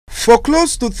For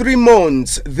close to 3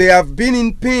 months, they have been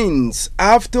in pains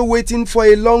after waiting for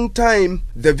a long time.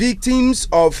 The victims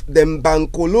of the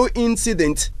Mbankolo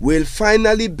incident will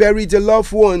finally bury the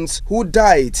loved ones who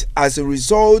died as a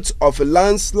result of a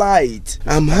landslide.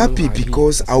 I'm happy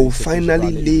because I will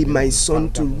finally lay my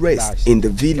son to rest in the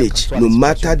village. No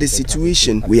matter the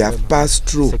situation we have passed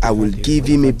through, I will give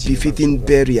him a befitting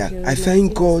burial. I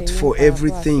thank God for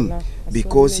everything,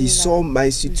 because he saw my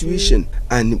situation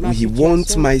and he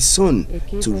wants my son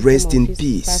to rest in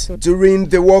peace. During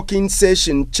the working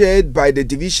session chaired by the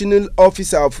divisional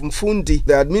officer of Mfundi,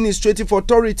 the administrative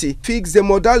authority fixed the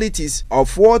modalities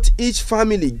of what each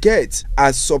family gets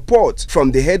as support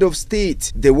from the head of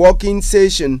state. The working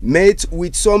session met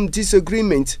with some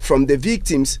disagreement from the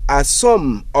victims, as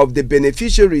some of the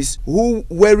beneficiaries who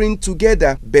weren't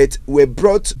together but were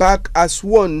brought back as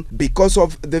one because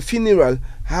of the funeral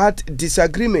had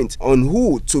disagreement on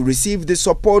who to receive the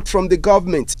support from the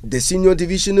government. The senior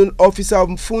divisional officer of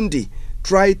Mfundi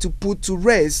tried to put to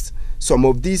rest some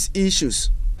of these issues.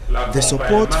 The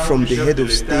support from the head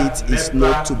of state is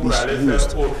not to be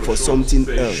used for something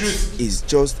else. It's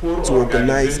just to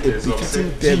organize a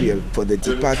befitting burial for the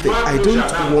departed. I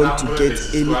don't want to get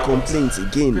any complaints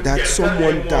again that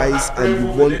someone dies and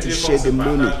you want to share the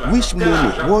money. Which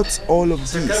money? What's all of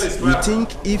this? You think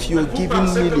if you're giving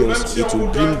millions, it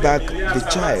will bring back the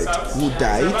child who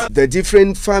died? The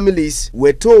different families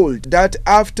were told that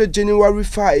after January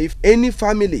 5, any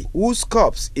family whose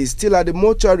corpse is still at the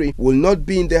mortuary will not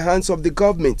be in the hands of the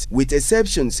government, with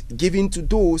exceptions given to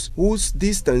those whose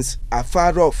distance are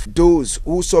far off. Those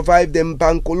who survived the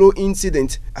Mbankolo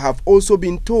incident have also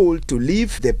been told to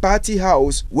leave the party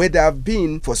house where they have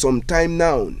been for some time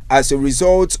now. As a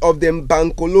result of the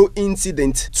Mbankolo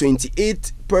incident,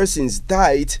 28 persons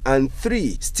died and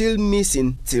 3 still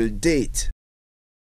missing till date.